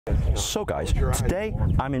So guys, today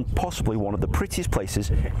I'm in possibly one of the prettiest places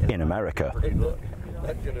in America.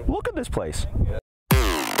 Look at this place.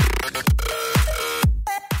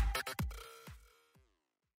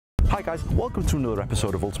 Hi guys, welcome to another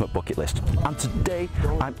episode of Ultimate Bucket List, and today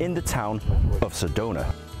I'm in the town of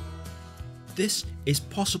Sedona. This is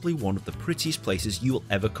possibly one of the prettiest places you will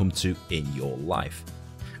ever come to in your life.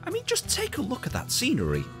 I mean, just take a look at that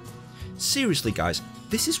scenery. Seriously guys,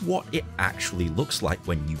 this is what it actually looks like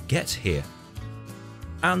when you get here.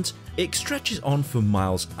 And it stretches on for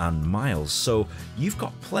miles and miles, so you've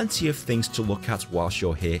got plenty of things to look at whilst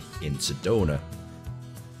you're here in Sedona.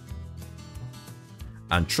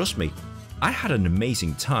 And trust me, I had an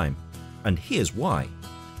amazing time, and here's why.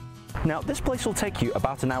 Now, this place will take you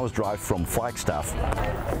about an hour's drive from Flagstaff,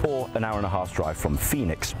 or an hour and a half's drive from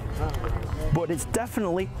Phoenix. But it's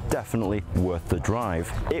definitely worth the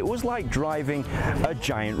drive. It was like driving a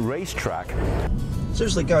giant racetrack.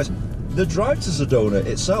 Seriously guys, the drive to Sedona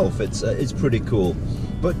itself, it's pretty cool.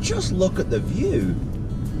 But just look at the view.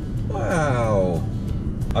 Wow.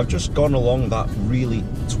 I've just gone along that really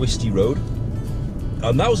twisty road.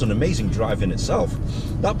 And that was an amazing drive in itself.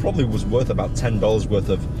 That probably was worth about $10 worth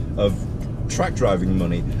of track driving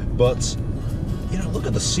money. But, you know, look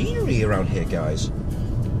at the scenery around here, guys.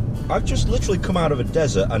 I've just literally come out of a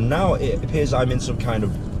desert, and now it appears I'm in some kind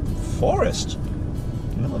of forest.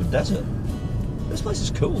 In the middle of a desert. This place is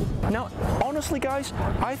cool. Now, honestly guys,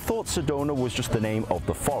 I thought Sedona was just the name of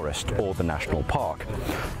the forest or the national park.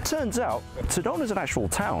 Turns out, Sedona's an actual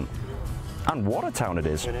town. And what a town it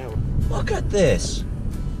is. Look at this.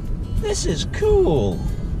 This is cool.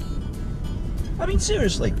 I mean,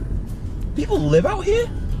 seriously, people live out here?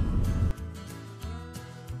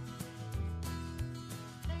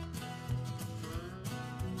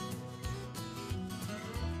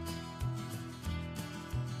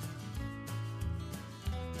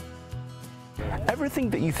 Everything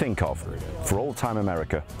that you think of for old-time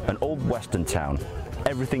America, an old western town,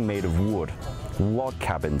 everything made of wood, log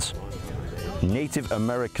cabins, Native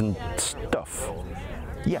American stuff.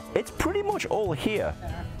 Yeah, it's pretty much all here.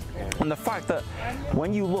 And the fact that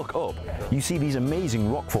when you look up, you see these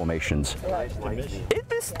amazing rock formations.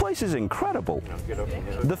 This place is incredible.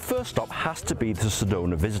 The first stop has to be the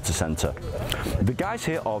Sedona Visitor Center. The guys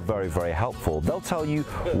here are very helpful. They'll tell you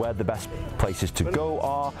where the best places to go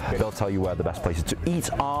are. They'll tell you where the best places to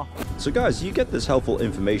eat are. So guys, you get this helpful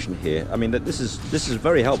information here. I mean, this is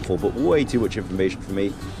very helpful, but way too much information for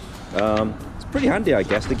me. It's pretty handy, I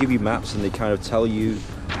guess. They give you maps and they kind of tell you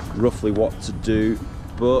roughly what to do.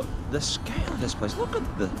 But the scale of this place, look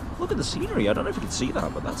at the scenery. I don't know if you can see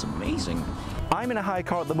that, but that's amazing. I'm in a hire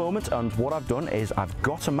car at the moment, and what I've done is I've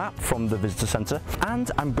got a map from the visitor center,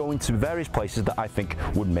 and I'm going to various places that I think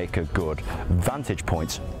would make a good vantage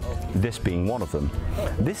point, this being one of them.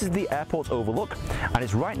 This is the airport overlook, and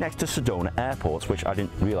it's right next to Sedona Airport, which I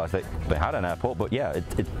didn't realize they had an airport, but yeah,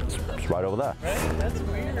 it's right over there. That's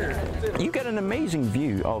weird. You get an amazing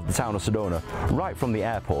view of the town of Sedona right from the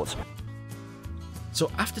airport. So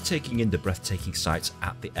after taking in the breathtaking sights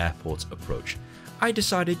at the airport approach, I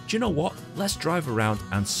decided, do you know what, let's drive around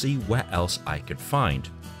and see where else I could find.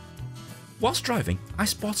 Whilst driving, I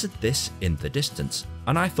spotted this in the distance,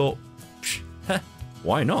 and I thought,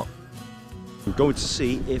 why not? I'm going to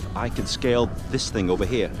see if I can scale this thing over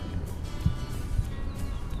here.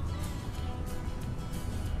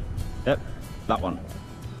 Yep, that one.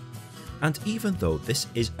 And even though this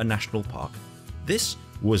is a national park, this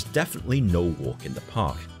was definitely no walk in the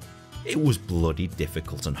park. It was bloody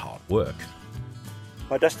difficult and hard work.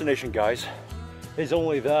 My destination, guys, is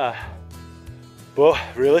only there. But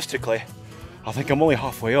realistically, I think I'm only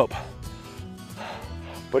halfway up.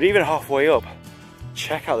 But even halfway up,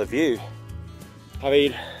 check out the view. I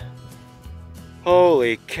mean,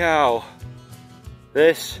 holy cow.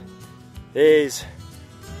 This is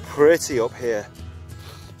pretty up here.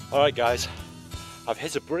 All right, guys, I've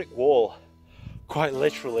hit a brick wall. Quite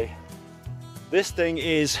literally. This thing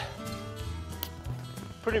is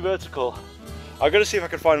pretty vertical. I've got to see if I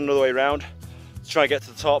can find another way around to try and get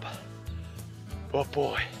to the top. But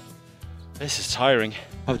boy, this is tiring.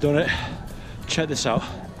 I've done it. Check this out.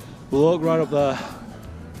 Look right up there.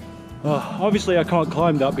 Obviously I can't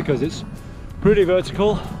climb that because it's pretty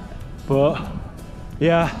vertical, but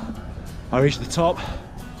yeah, I reached the top.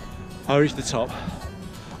 I reached the top.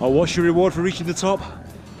 Oh, what's your reward for reaching the top?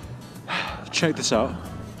 Check this out.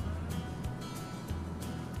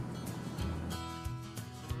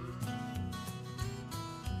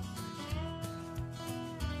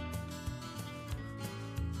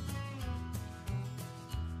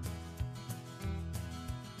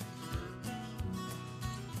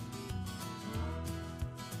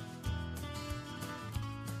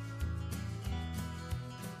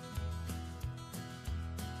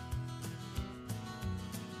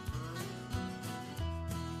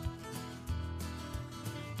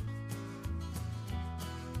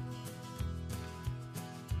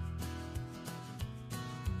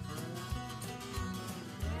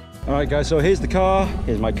 Alright guys, so here's the car,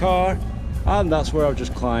 here's my car, and that's where I've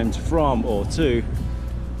just climbed from or to.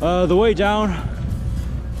 The way down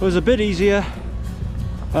was a bit easier.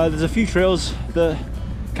 There's a few trails that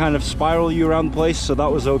kind of spiral you around the place, so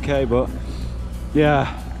that was okay, but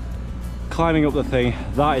yeah, climbing up the thing,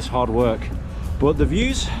 that is hard work. But the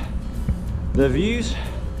views are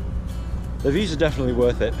definitely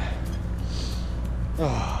worth it.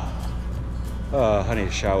 Oh, I need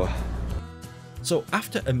a shower. So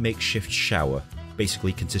after a makeshift shower,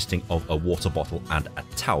 basically consisting of a water bottle and a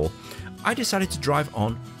towel, I decided to drive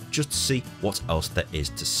on just to see what else there is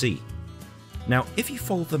to see. Now, if you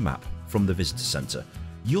follow the map from the visitor centre,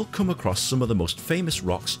 you'll come across some of the most famous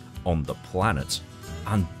rocks on the planet.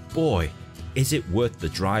 And boy, is it worth the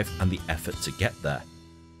drive and the effort to get there.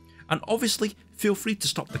 And obviously, feel free to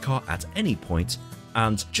stop the car at any point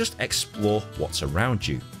and just explore what's around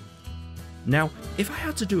you. Now, if I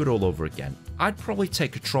had to do it all over again, I'd probably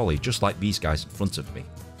take a trolley just like these guys in front of me,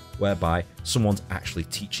 whereby someone's actually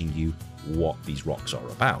teaching you what these rocks are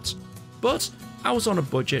about. But I was on a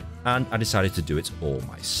budget and I decided to do it all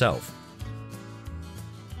myself.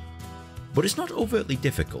 But it's not overtly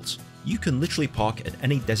difficult. You can literally park at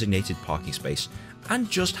any designated parking space and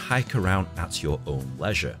just hike around at your own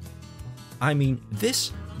leisure. I mean,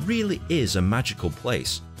 this really is a magical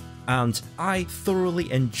place, and I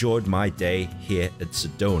thoroughly enjoyed my day here at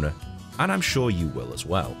Sedona, and I'm sure you will as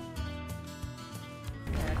well.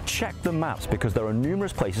 Check the maps because there are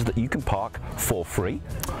numerous places that you can park for free,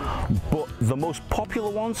 but the most popular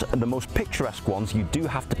ones and the most picturesque ones you do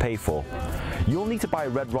have to pay for. You'll need to buy a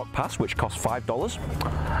Red Rock Pass, which costs $5,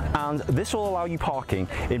 and this will allow you parking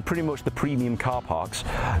in pretty much the premium car parks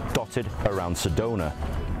dotted around Sedona.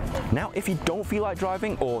 Now, if you don't feel like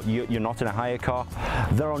driving or you're not in a hire car,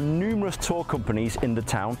 there are numerous tour companies in the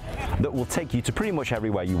town that will take you to pretty much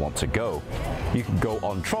everywhere you want to go. You can go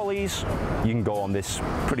on trolleys, you can go on this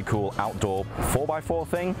pretty cool outdoor 4x4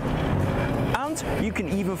 thing, and you can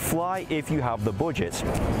even fly if you have the budget.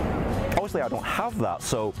 Obviously, I don't have that,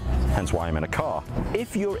 so hence why I'm in a car.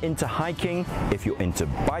 If you're into hiking, if you're into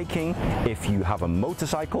biking, if you have a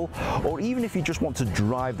motorcycle, or even if you just want to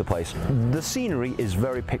drive the place, the scenery is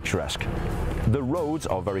very picturesque. The roads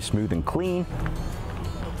are very smooth and clean.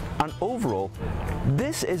 And overall,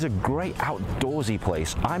 this is a great outdoorsy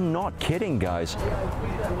place. I'm not kidding, guys.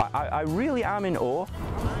 I really am in awe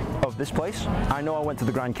of this place. I know I went to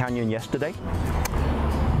the Grand Canyon yesterday,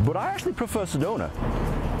 but I actually prefer Sedona.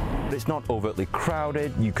 It's not overtly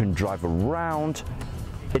crowded, you can drive around,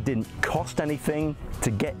 it didn't cost anything to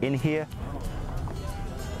get in here.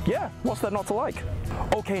 Yeah, what's there not to like?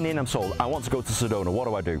 Okay, Nin, I'm sold. I want to go to Sedona. What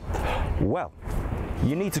do I do? Well,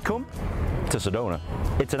 you need to come to Sedona.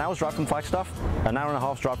 It's an hour's drive from Flagstaff, an hour and a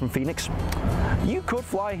half's drive from Phoenix. You could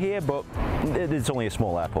fly here, but it's only a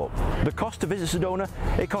small airport. The cost to visit Sedona,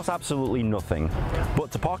 it costs absolutely nothing. But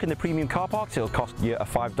to park in the premium car parks, it'll cost you a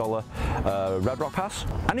 $5 Red Rock Pass.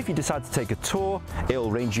 And if you decide to take a tour, it'll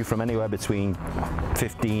range you from anywhere between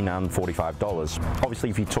 $15 and $45. Obviously,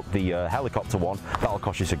 if you took the helicopter one, that'll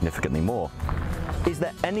cost you significantly more. Is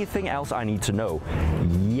there anything else I need to know?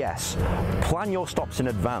 Yes. Plan your stops in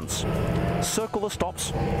advance. Circle the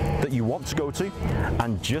stops that you want to go to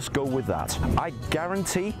and just go with that. I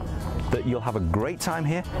guarantee that you'll have a great time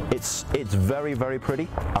here. It's very, very pretty,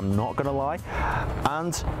 I'm not gonna lie.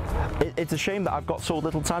 And it's a shame that I've got so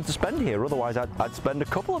little time to spend here, otherwise I'd spend a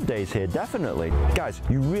couple of days here, definitely. Guys,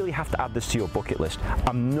 you really have to add this to your bucket list.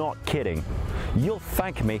 I'm not kidding. You'll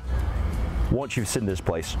thank me once you've seen this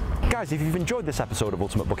place. Guys, if you've enjoyed this episode of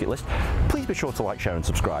Ultimate Bucket List, please be sure to like, share and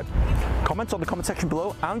subscribe. Comment on the comment section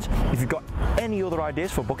below, and if you've got any other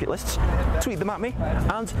ideas for bucket lists, tweet them at me,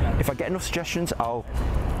 and if I get enough suggestions, I'll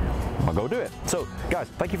go do it. So guys,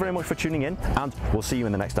 thank you very much for tuning in, and we'll see you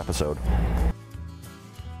in the next episode.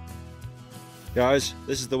 Guys,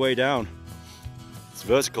 this is the way down. It's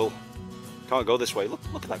vertical. Can't go this way. Look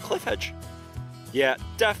at that cliff edge. Yeah,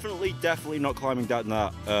 definitely not climbing down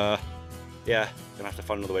that. Yeah, gonna have to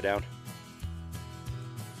find another way down.